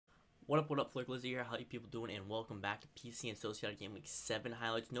What up, Gl1zzy here, how you people doing, and welcome back to PCN Sociedad Game Week 7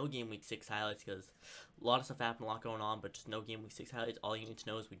 highlights. No Game Week 6 highlights, because a lot of stuff happened, a lot going on, but just no Game Week 6 highlights. All you need to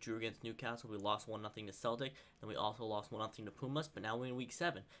know is we drew against Newcastle, we lost 1-0 to Celtic, and we also lost 1-0 to Pumas, but now we're in Week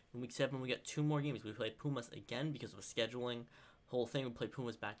 7. In Week 7, we got 2 more games. We played Pumas again because of a scheduling whole thing. We played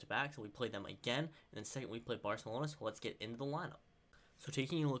Pumas back-to-back, so we played them again, and then second we played Barcelona, so let's get into the lineup. So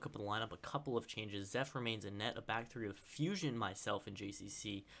taking a look up at the lineup, a couple of changes. Zeph remains in net, a back three of Fusion, myself, and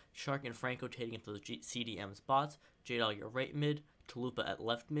JCC. Shark and Franco taking up those CDM spots. Jdogg at right mid, Talupa at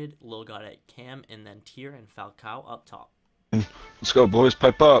left mid, Lil God at cam, and then Tier and Falcao up top. Let's go, boys.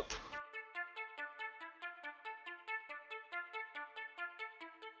 Pipe up.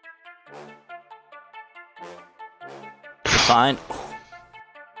 Fine.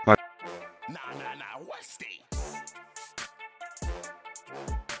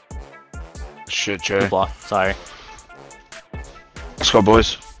 Shit, Jay. Block. Sorry. Let's go,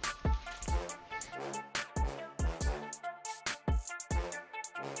 boys.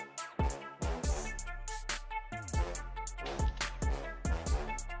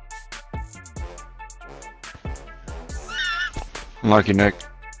 Unlucky, Nick.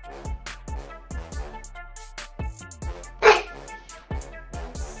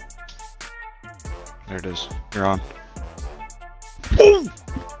 There it is. You're on. Boom!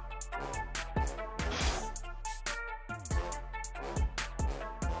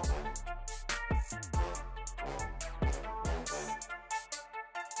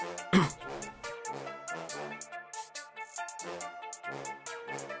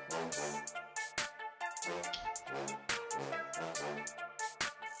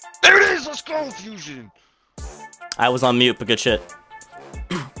 There it is! Let's go, Fusion! I was on mute, but good shit.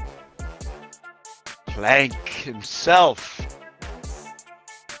 Plank himself.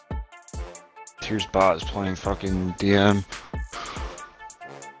 Tears bot is playing fucking DM.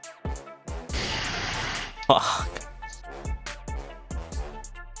 Fuck.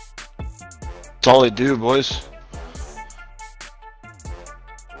 That's all they do, boys.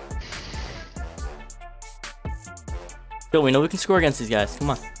 Yo, we know we can score against these guys.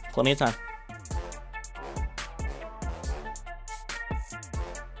 Come on. Plenty of time.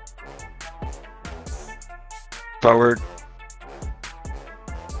 Forward.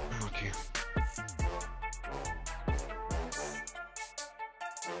 Okay.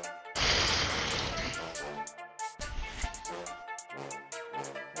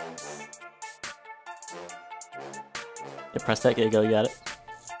 Yeah, press that, get it, go, you got it.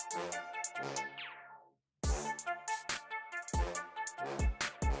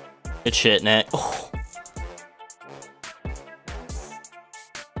 Good shit, Nick. Oh.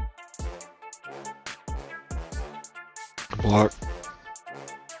 Block.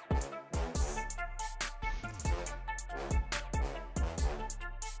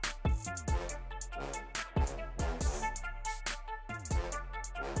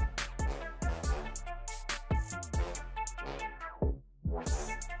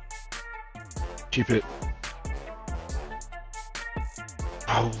 Keep it.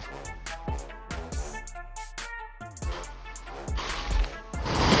 Oh.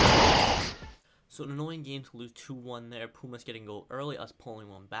 So an annoying game to lose 2-1 there. Pumas getting a goal early, us pulling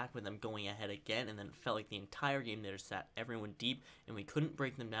one back with them going ahead again, and then it felt like the entire game they just sat everyone deep, and we couldn't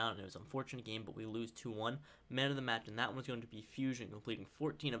break them down, and it was an unfortunate game, but we lose 2-1. Man of the match, and that one's going to be Fusion, completing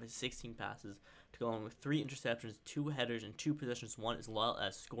 14 of his 16 passes to go along with 3 interceptions, 2 headers, and 2 possessions won, as well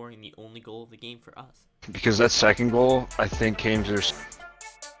as scoring the only goal of the game for us. Because that second goal, I think, came to their...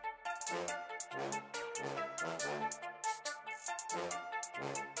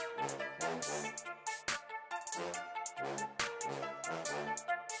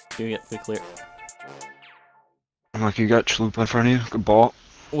 Here, we clear. Unlucky, you got Chalupa in front of you. Good ball.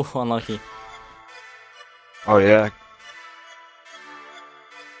 Oof, unlucky. Oh, yeah.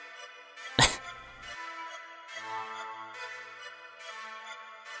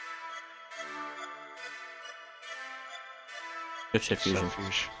 Good shit, Fusion.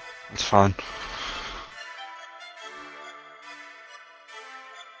 It's fun.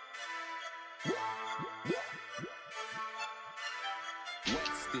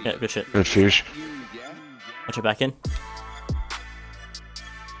 Yeah, good shit. Good fish. Watch it back in.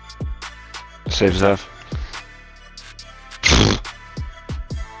 Save Zeph.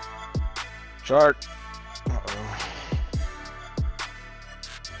 Shark. Uh-oh.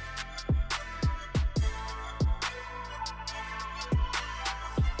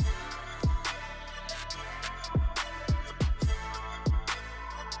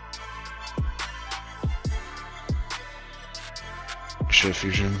 Shit,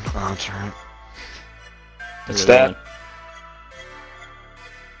 Fusion. Oh, that's alright. It's that.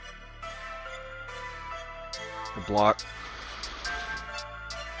 The block.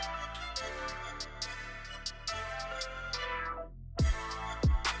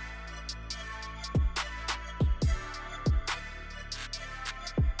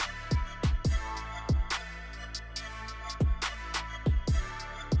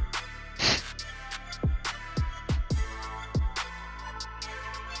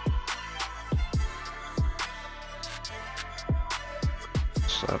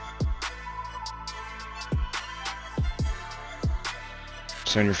 Up.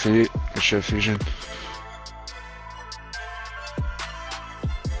 Stay on your feet. Good shit, Fusion.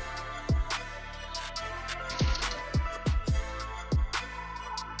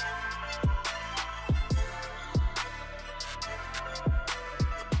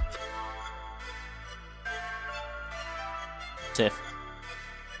 Safe.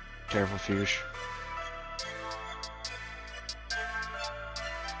 Careful, Fusion.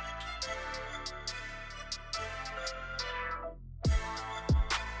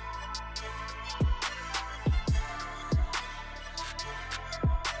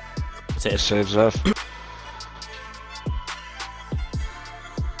 Safe. Saves F.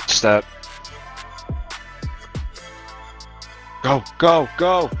 Step. Go, go,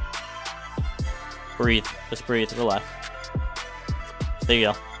 go! Breathe. Just breathe. Relax. There you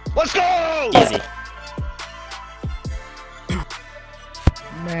go. Let's go! Easy.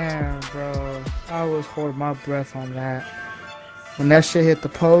 Man, bro, I was holding my breath on that. When that shit hit the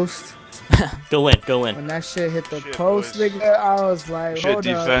post, Go in. Go in. when that shit hit the Shit, post, boys. nigga, I was like, Good shit, hold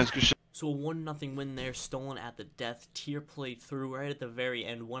up. defense. Good shit. So a 1-0 win there, stolen at the death. Tier played through right at the very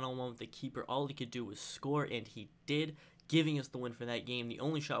end, one-on-one with the keeper. All he could do was score, and he did, giving us the win for that game. The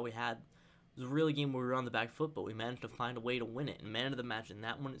only shot we had was really a game where we were on the back foot, but we managed to find a way to win it. And man of the match in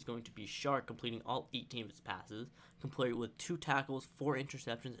that one is going to be Shark, completing all 18 of his passes, completed with 2 tackles, 4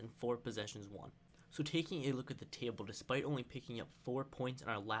 interceptions, and 4 possessions won. So taking a look at the table, despite only picking up 4 points in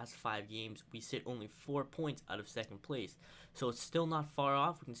our last 5 games, we sit only 4 points out of 2nd place. So it's still not far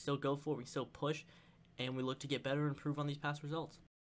off. We can still go for it, we can still push, and we look to get better and improve on these past results.